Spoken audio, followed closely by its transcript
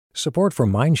Support for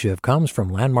MindShift comes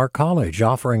from Landmark College,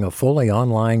 offering a fully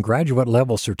online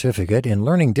graduate-level certificate in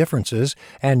learning differences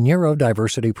and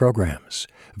neurodiversity programs.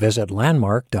 Visit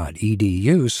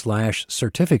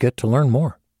landmark.edu/certificate to learn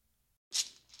more.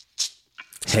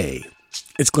 Hey,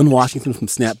 it's Glenn Washington from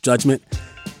Snap Judgment.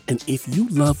 And if you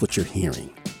love what you're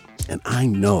hearing, and I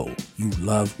know you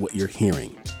love what you're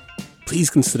hearing,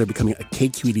 please consider becoming a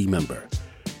KQED member.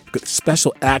 Get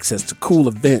special access to cool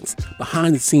events,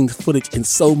 behind-the-scenes footage, and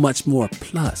so much more.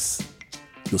 Plus,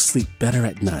 you'll sleep better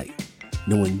at night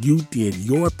knowing you did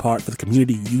your part for the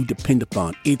community you depend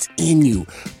upon. It's in you.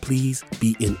 Please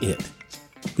be in it.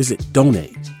 Visit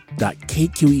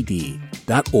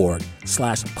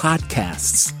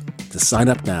donate.kqed.org/podcasts to sign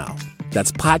up now.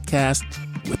 That's podcast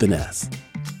with an S.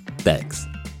 Thanks.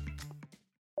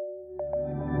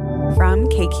 From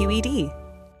KQED.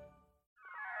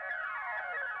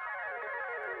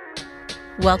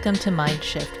 Welcome to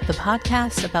MindShift, the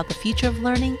podcast about the future of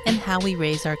learning and how we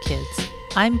raise our kids.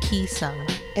 I'm Ki Sung.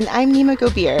 And I'm Nima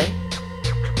Gobir.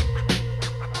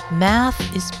 Math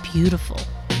is beautiful.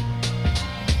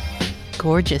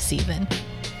 Gorgeous, even.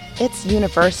 It's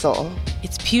universal.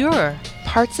 It's pure.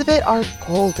 Parts of it are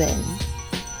golden.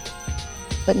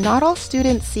 But not all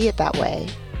students see it that way.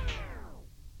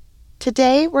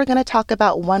 Today, we're going to talk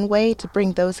about one way to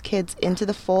bring those kids into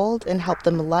the fold and help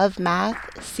them love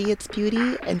math, see its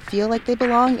beauty, and feel like they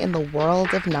belong in the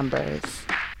world of numbers.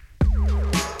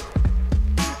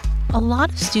 A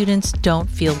lot of students don't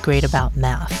feel great about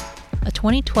math. A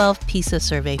 2012 PISA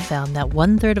survey found that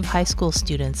 1/3 of high school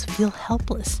students feel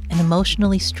helpless and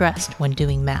emotionally stressed when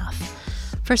doing math.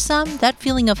 For some, that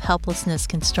feeling of helplessness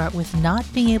can start with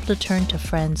not being able to turn to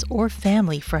friends or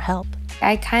family for help.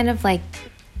 I kind of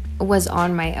was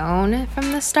on my own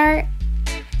from the start.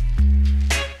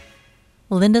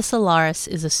 Linda Solaris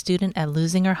is a student at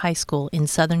Lusinger High School in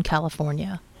Southern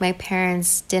California. My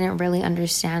parents didn't really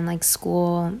understand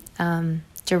school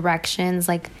directions.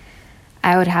 I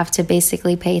would have to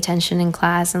basically pay attention in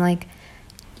class and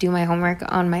do my homework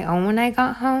on my own when I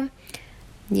got home.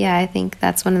 Yeah, I think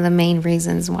that's one of the main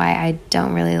reasons why I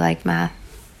don't really like math.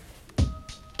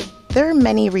 There are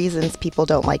many reasons people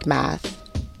don't like math.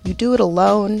 You do it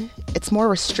alone, it's more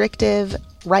restrictive,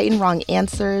 right and wrong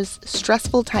answers,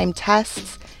 stressful timed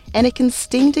tests, and it can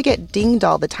sting to get dinged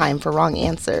all the time for wrong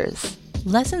answers.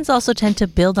 Lessons also tend to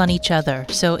build on each other,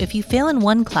 so if you fail in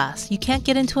one class, you can't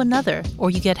get into another,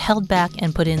 or you get held back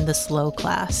and put in the slow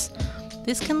class.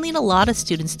 This can lead a lot of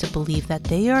students to believe that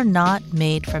they are not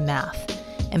made for math,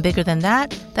 and bigger than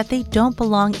that they don't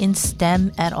belong in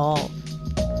STEM at all.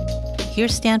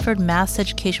 Here's Stanford maths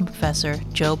education professor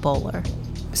Joe Bowler.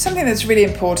 Something that's really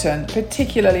important,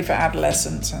 particularly for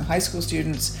adolescents and high school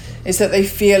students, is that they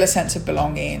feel a sense of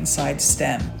belonging inside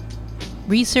STEM.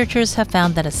 Researchers have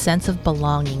found that a sense of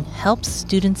belonging helps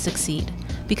students succeed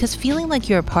because feeling like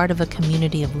you're a part of a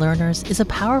community of learners is a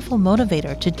powerful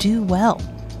motivator to do well.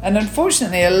 And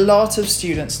unfortunately, a lot of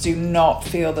students do not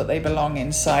feel that they belong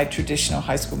inside traditional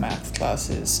high school math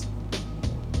classes.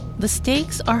 The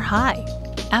stakes are high.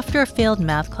 After a failed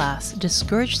math class,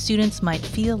 discouraged students might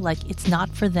feel like it's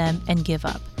not for them and give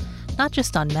up. Not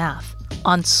just on math,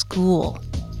 on school.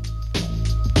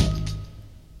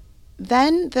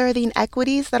 Then there are the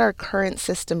inequities that our current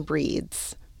system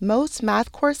breeds. Most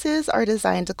math courses are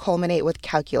designed to culminate with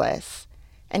calculus.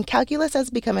 And calculus has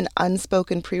become an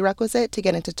unspoken prerequisite to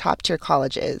get into top-tier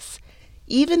colleges,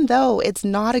 even though it's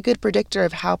not a good predictor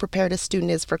of how prepared a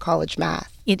student is for college math.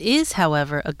 It is,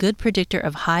 however, a good predictor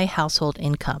of high household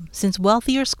income, since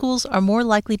wealthier schools are more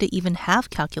likely to even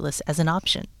have calculus as an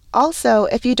option. Also,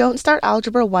 if you don't start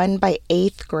Algebra 1 by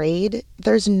 8th grade,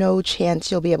 there's no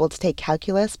chance you'll be able to take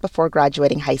calculus before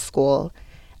graduating high school.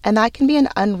 And that can be an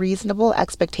unreasonable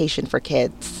expectation for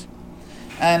kids.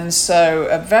 And so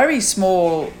a very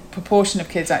small proportion of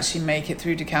kids actually make it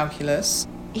through to calculus.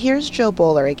 Here's Joe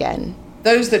Bowler again.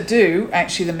 Those that do,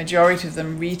 actually the majority of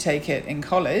them retake it in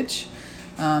college.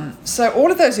 So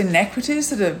all of those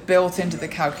inequities that are built into the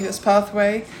calculus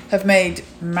pathway have made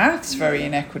maths very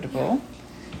inequitable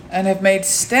and have made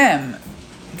STEM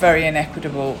very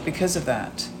inequitable because of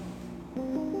that.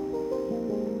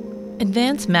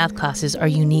 Advanced math classes are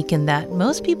unique in that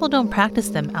most people don't practice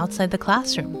them outside the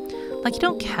classroom. You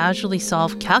don't casually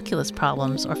solve calculus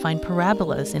problems or find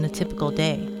parabolas in a typical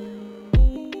day.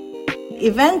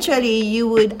 Eventually, you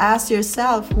would ask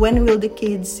yourself, when will the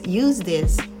kids use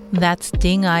this? That's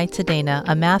Ding-Ai Tadena,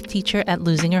 a math teacher at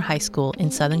Lusinger High School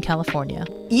in Southern California.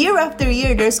 Year after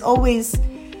year, there's always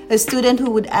a student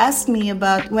who would ask me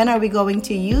about when are we going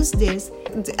to use this.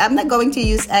 I'm not going to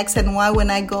use X and Y when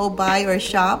I go buy or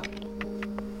shop.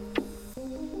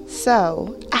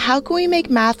 So, how can we make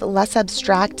math less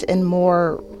abstract and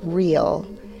more real?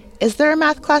 Is there a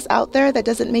math class out there that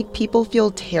doesn't make people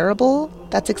feel terrible,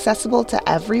 that's accessible to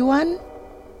everyone?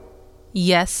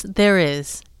 Yes, there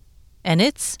is. And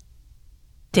it's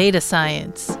data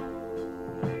science.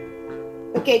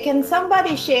 Okay, can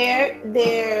somebody share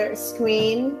their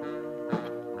screen?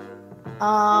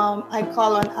 I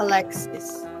call on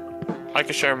Alexis. I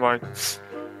can share mine.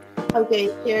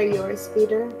 Okay, share yours,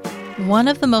 Peter. One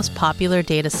of the most popular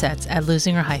data sets at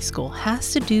Lusinger High School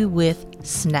has to do with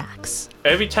snacks.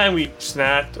 Every time we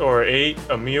snacked or ate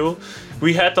a meal,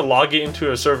 we had to log it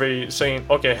into a survey saying,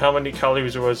 okay, how many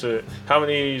calories was it? How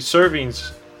many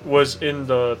servings was in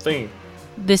the thing?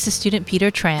 This is student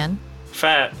Peter Tran.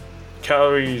 Fat,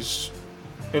 calories,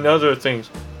 and other things.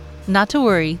 Not to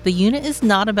worry, the unit is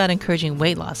not about encouraging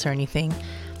weight loss or anything.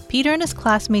 Peter and his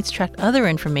classmates tracked other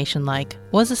information like,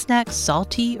 was a snack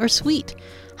salty or sweet?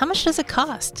 How much does it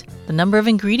cost? The number of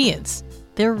ingredients?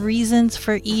 Their reasons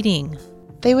for eating.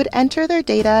 They would enter their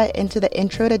data into the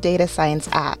Intro to Data Science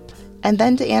app, and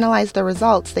then to analyze the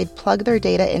results, they'd plug their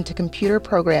data into computer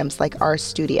programs like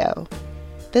RStudio.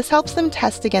 This helps them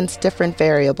test against different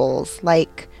variables,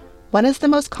 like, when is the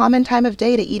most common time of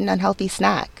day to eat an unhealthy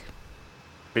snack?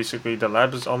 Basically, the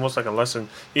lab is almost like a lesson.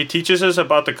 It teaches us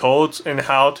about the codes and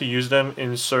how to use them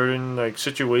in certain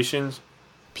situations.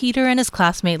 Peter and his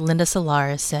classmate Linda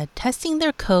Solaris said testing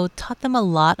their code taught them a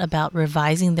lot about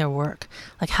revising their work,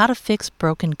 like how to fix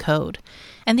broken code.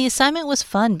 And the assignment was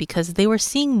fun because they were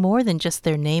seeing more than just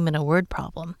their name in a word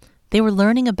problem. They were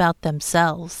learning about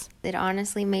themselves. It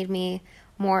honestly made me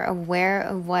more aware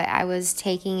of what I was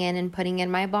taking in and putting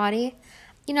in my body.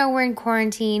 You know, we're in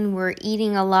quarantine, we're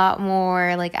eating a lot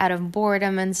more, like out of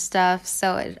boredom and stuff.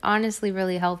 So it honestly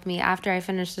really helped me. After I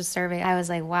finished the survey, I was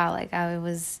like, wow, like I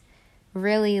was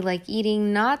really like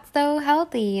eating not so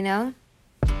healthy, you know?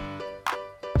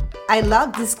 I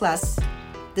love this class.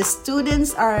 The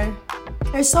students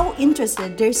they're so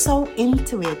interested, they're so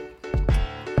into it.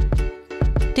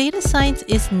 Data science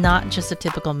is not just a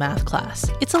typical math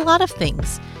class. It's a lot of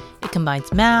things. It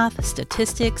combines math,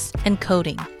 statistics, and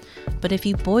coding. But if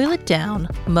you boil it down,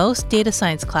 most data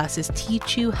science classes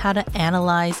teach you how to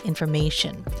analyze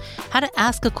information, how to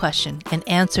ask a question and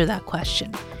answer that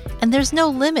question. And there's no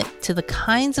limit to the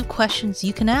kinds of questions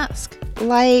you can ask.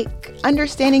 Like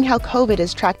understanding how COVID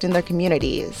is tracked in their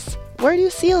communities. Where do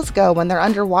seals go when they're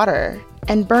underwater?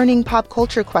 And burning pop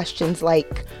culture questions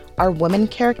like, are women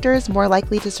characters more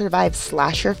likely to survive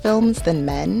slasher films than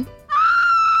men?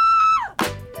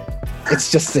 It's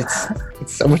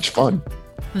so much fun.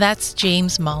 That's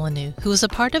James Molyneux, who is a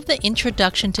part of the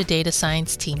Introduction to Data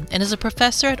Science team and is a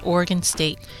professor at Oregon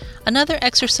State. Another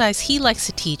exercise he likes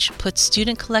to teach puts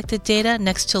student-collected data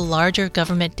next to larger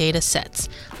government data sets,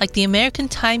 like the American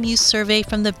Time Use Survey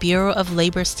from the Bureau of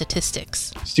Labor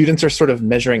Statistics. Students are sort of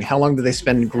measuring how long do they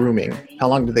spend grooming, how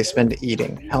long do they spend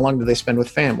eating, how long do they spend with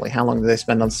family, how long do they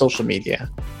spend on social media.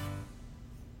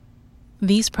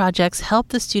 These projects help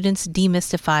the students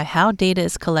demystify how data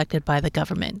is collected by the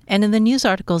government and in the news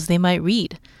articles they might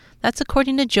read. That's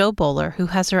according to Jo Bowler, who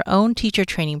has her own teacher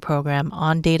training program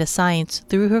on data science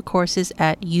through her courses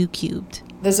at UCubed.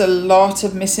 There's a lot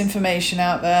of misinformation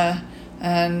out there,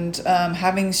 and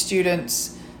having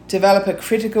students develop a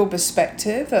critical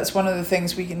perspective, that's one of the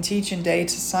things we can teach in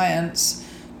data science.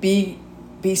 Be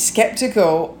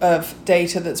skeptical of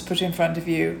data that's put in front of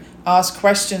you, ask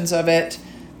questions of it,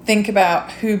 think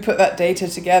about who put that data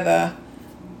together,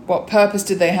 what purpose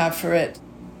did they have for it.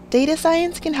 Data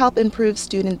science can help improve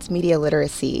students' media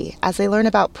literacy as they learn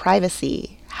about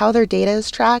privacy, how their data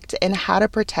is tracked, and how to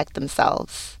protect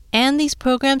themselves. And these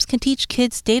programs can teach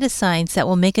kids data science that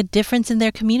will make a difference in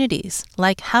their communities,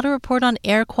 like how to report on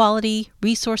air quality,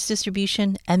 resource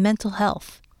distribution, and mental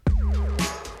health.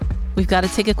 We've got to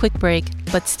take a quick break,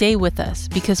 but stay with us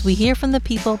because we hear from the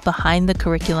people behind the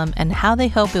curriculum and how they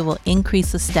hope it will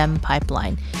increase the STEM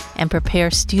pipeline and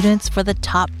prepare students for the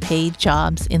top paid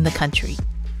jobs in the country.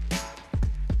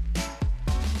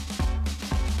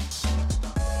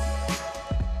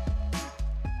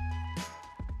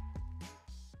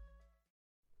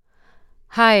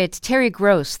 Hi, it's Terry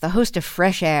Gross, the host of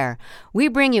Fresh Air. We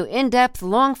bring you in-depth,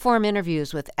 long-form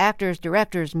interviews with actors,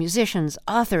 directors, musicians,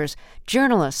 authors,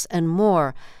 journalists, and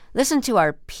more. Listen to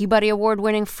our Peabody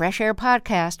Award-winning Fresh Air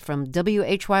podcast from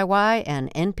WHYY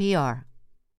and NPR.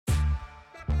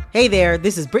 Hey there,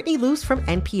 this is Brittany Luce from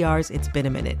NPR's It's Been a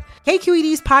Minute.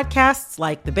 KQED's podcasts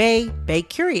like The Bay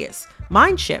Curious,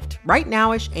 Mindshift, Right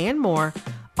Nowish, and more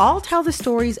all tell the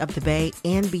stories of the Bay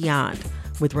and beyond,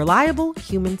 with reliable,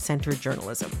 human-centered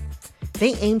journalism.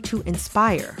 They aim to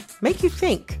inspire, make you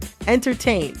think,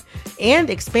 entertain, and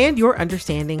expand your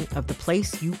understanding of the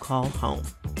place you call home.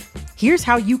 Here's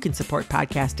how you can support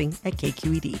podcasting at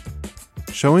KQED.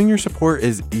 Showing your support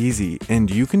is easy,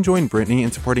 and you can join Brittany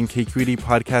in supporting KQED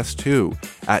Podcast too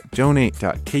at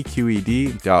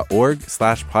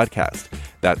donate.kqed.org/podcast.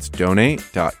 That's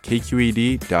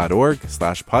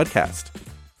donate.kqed.org/podcast.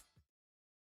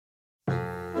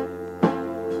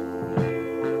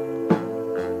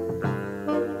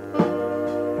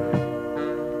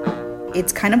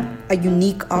 It's kind of a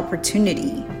unique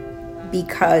opportunity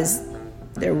because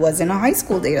there wasn't a high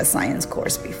school data science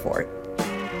course before.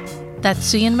 That's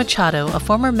Suyan Machado, a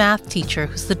former math teacher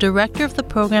who's the director of the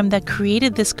program that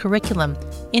created this curriculum,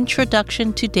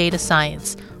 Introduction to Data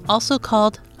Science, also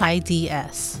called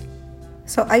IDS.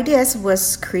 So IDS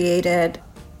was created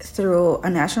through a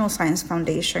National Science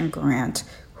Foundation grant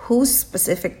whose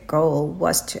specific goal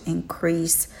was to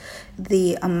increase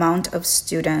the amount of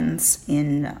students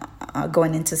in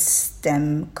going into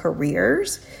STEM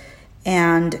careers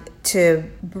and to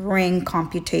bring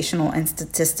computational and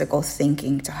statistical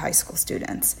thinking to high school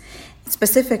students,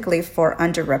 specifically for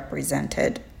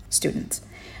underrepresented students.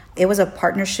 It was a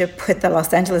partnership with the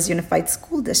Los Angeles Unified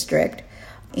School District,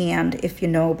 and if you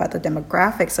know about the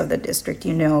demographics of the district,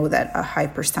 you know that a high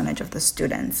percentage of the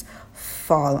students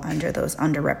fall under those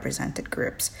underrepresented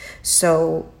groups.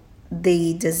 So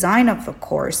the design of the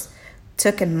course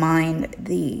took in mind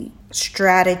the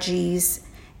strategies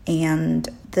and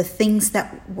the things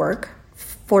that work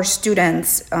for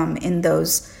students in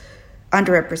those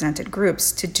underrepresented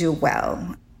groups to do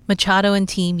well. Machado and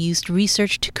team used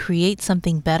research to create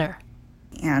something better.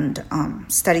 And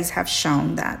studies have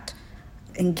shown that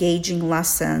engaging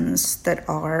lessons that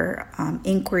are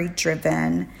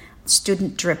inquiry-driven,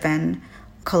 student-driven,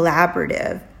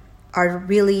 collaborative are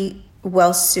really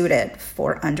well-suited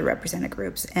for underrepresented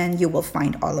groups. And you will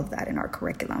find all of that in our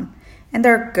curriculum. And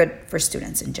they're good for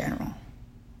students in general.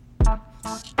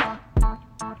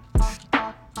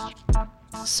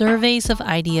 Surveys of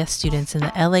IDS students in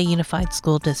the LA Unified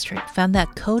School District found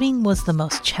that coding was the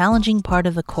most challenging part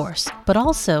of the course, but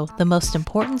also the most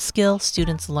important skill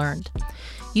students learned.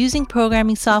 Using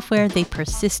programming software, they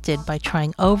persisted by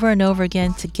trying over and over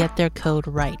again to get their code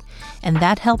right, and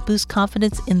that helped boost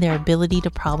confidence in their ability to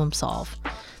problem solve.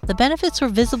 The benefits were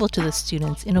visible to the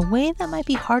students in a way that might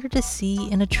be harder to see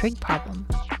in a trig problem.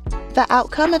 The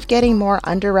outcome of getting more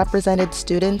underrepresented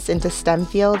students into STEM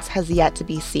fields has yet to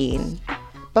be seen.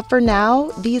 But for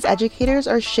now, these educators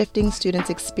are shifting students'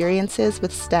 experiences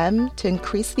with STEM to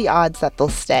increase the odds that they'll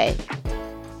stay.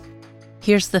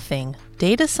 Here's the thing.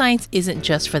 Data science isn't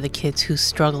just for the kids who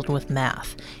struggled with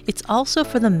math. It's also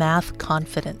for the math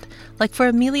confident, like for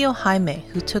Emilio Jaime,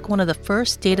 who took one of the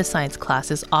first data science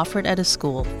classes offered at his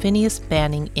school, Phineas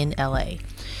Banning in LA.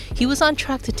 He was on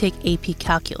track to take AP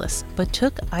Calculus, but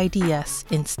took IDS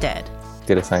instead.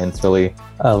 Data science really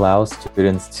allows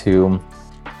students to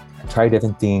try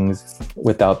different things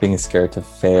without being scared to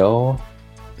fail.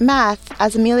 Math,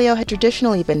 as Emilio had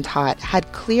traditionally been taught,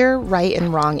 had clear right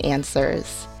and wrong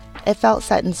answers. It felt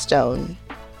set in stone,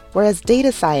 whereas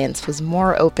data science was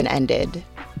more open-ended.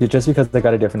 Just because I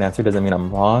got a different answer doesn't mean I'm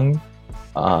wrong.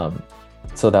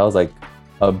 So that was like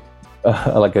a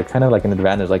kind of like an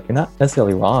advantage. Like, you're not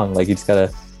necessarily wrong. Like, you just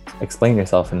gotta explain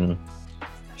yourself and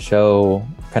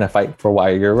fight for why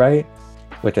you're right,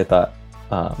 which I thought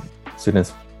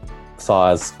students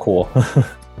saw as cool.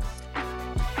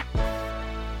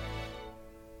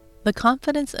 The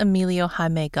confidence Emilio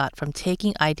Jaime got from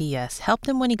taking IDS helped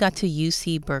him when he got to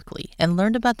UC Berkeley and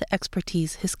learned about the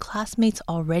expertise his classmates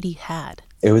already had.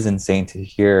 It was insane to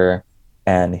hear,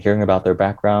 and hearing about their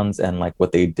backgrounds and like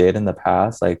what they did in the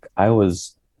past. Like, I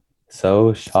was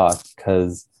so shocked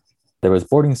because there was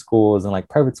boarding schools and like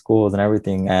private schools and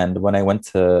everything. And when I went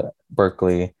to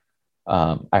Berkeley,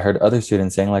 I heard other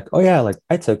students saying like, oh yeah, like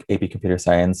I took AP Computer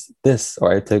Science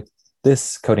or I took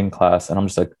this coding class. And I'm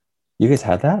just like, you guys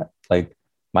had that? Like,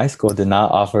 my school did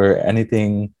not offer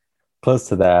anything close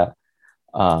to that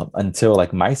until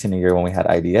like my senior year when we had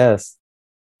IDS.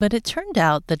 But it turned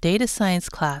out the data science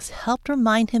class helped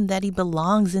remind him that he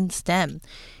belongs in STEM.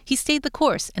 He stayed the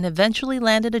course and eventually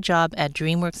landed a job at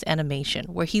DreamWorks Animation,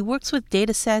 where he works with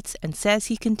data sets and says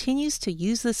he continues to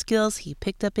use the skills he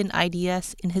picked up in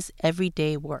IDS in his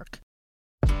everyday work.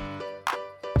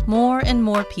 More and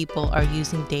more people are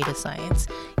using data science,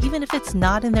 even if it's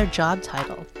not in their job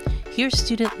title. Here's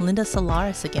student Linda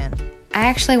Solaris again. I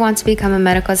actually want to become a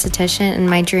medical esthetician, and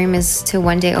my dream is to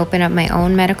one day open up my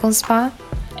own medical spa.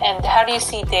 And how do you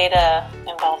see data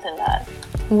involved in that?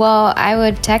 Well, I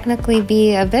would technically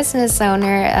be a business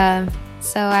owner,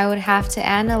 so I would have to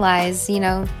analyze,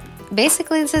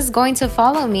 basically this is going to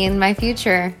follow me in my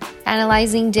future.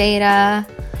 Analyzing data,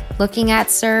 looking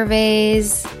at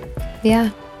surveys.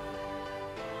 Yeah.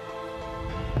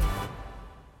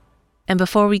 And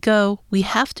before we go, we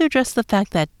have to address the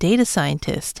fact that data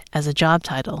scientist as a job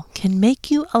title can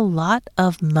make you a lot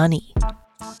of money.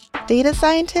 Data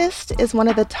scientist is one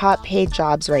of the top paid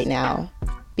jobs right now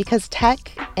because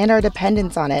tech and our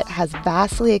dependence on it has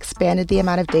vastly expanded the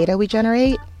amount of data we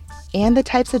generate and the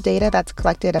types of data that's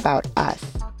collected about us.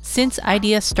 Since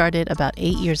IDEA started about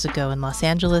 8 years ago in Los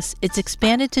Angeles, it's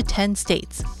expanded to 10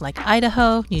 states like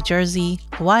Idaho, New Jersey,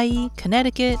 Hawaii,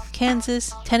 Connecticut,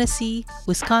 Kansas, Tennessee,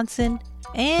 Wisconsin,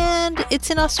 and it's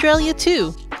in Australia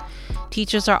too.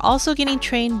 Teachers are also getting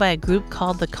trained by a group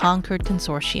called the Concord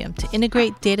Consortium to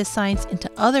integrate data science into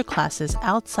other classes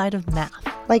outside of math.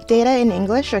 Like data in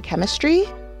English or chemistry?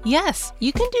 Yes,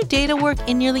 you can do data work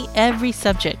in nearly every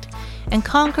subject. And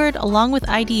Concord, along with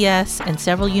IDS and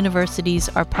several universities,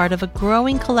 are part of a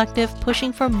growing collective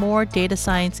pushing for more data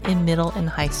science in middle and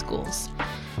high schools.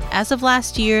 As of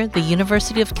last year, the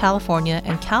University of California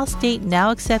and Cal State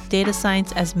now accept data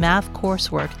science as math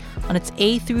coursework on its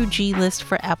A through G list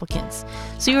for applicants.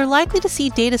 So you're likely to see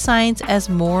data science as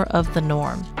more of the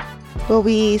norm. Will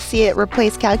we see it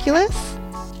replace calculus?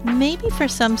 Maybe for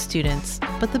some students,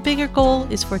 but the bigger goal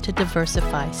is for it to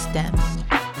diversify STEM.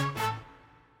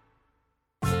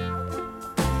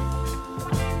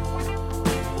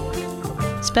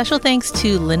 Special thanks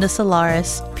to Linda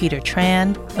Solaris, Peter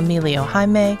Tran, Emilio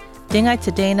Jaime, Dingai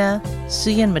Tadena,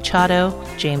 Suyan Machado,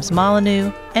 James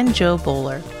Molyneux, and Joe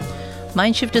Bowler.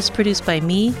 Mindshift is produced by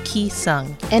me, Ki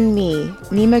Sung. And me,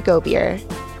 Nima Gobier.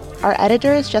 Our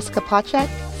editor is Jessica Plachek.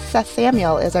 Seth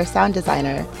Samuel is our sound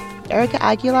designer. Erica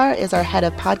Aguilar is our head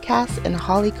of podcasts, and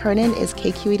Holly Kernan is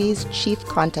KQED's chief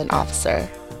content officer.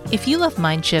 If you love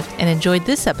Mindshift and enjoyed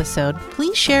this episode,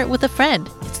 please share it with a friend.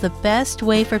 It's the best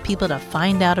way for people to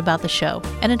find out about the show,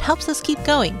 and it helps us keep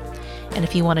going. And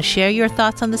if you want to share your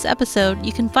thoughts on this episode,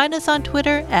 you can find us on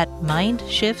Twitter at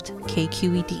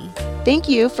MindShiftKQED. Thank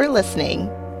you for listening.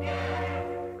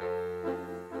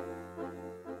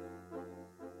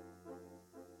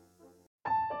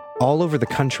 All over the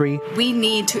country, we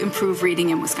need to improve reading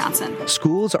in Wisconsin.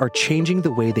 Schools are changing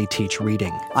the way they teach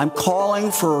reading. I'm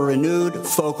calling for a renewed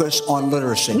focus on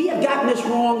literacy. We have gotten this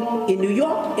wrong in New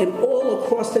York and all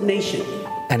across the nation.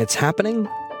 And it's happening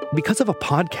because of a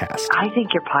podcast. I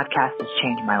think your podcast has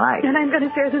changed my life. And I'm going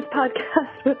to share this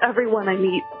podcast with everyone I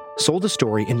meet. Sold a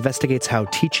Story investigates how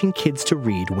teaching kids to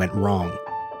read went wrong.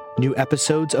 New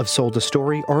episodes of Sold a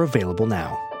Story are available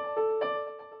now.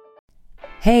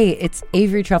 Hey, it's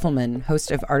Avery Trufelman,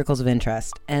 host of Articles of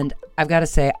Interest, and I've got to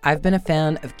say, I've been a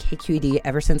fan of KQED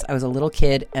ever since I was a little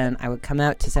kid, and I would come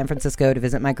out to San Francisco to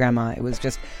visit my grandma. It was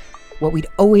just what we'd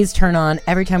always turn on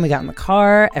every time we got in the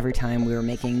car, every time we were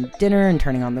making dinner and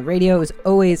turning on the radio. It was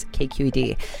always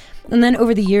KQED. And then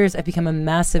over the years, I've become a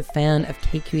massive fan of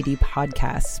KQED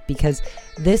podcasts because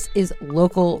this is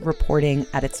local reporting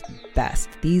at its best.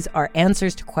 These are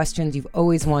answers to questions you've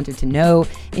always wanted to know,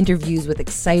 interviews with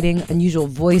exciting, unusual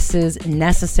voices,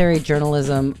 necessary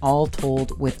journalism, all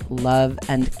told with love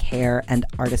and care and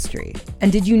artistry.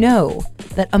 And did you know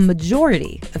that a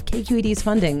majority of KQED's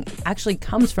funding actually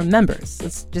comes from members?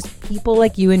 It's just people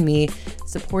like you and me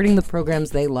supporting the programs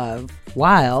they love,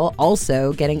 while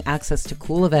also getting access to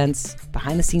cool events,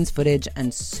 behind-the-scenes footage,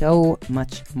 and so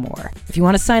much more. If you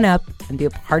want to sign up and be a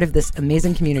part of this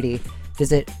amazing community,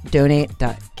 visit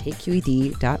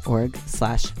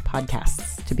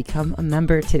donate.kqed.org/podcasts to become a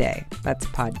member today. That's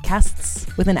podcasts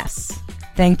with an S.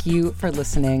 Thank you for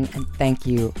listening, and thank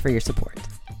you for your support.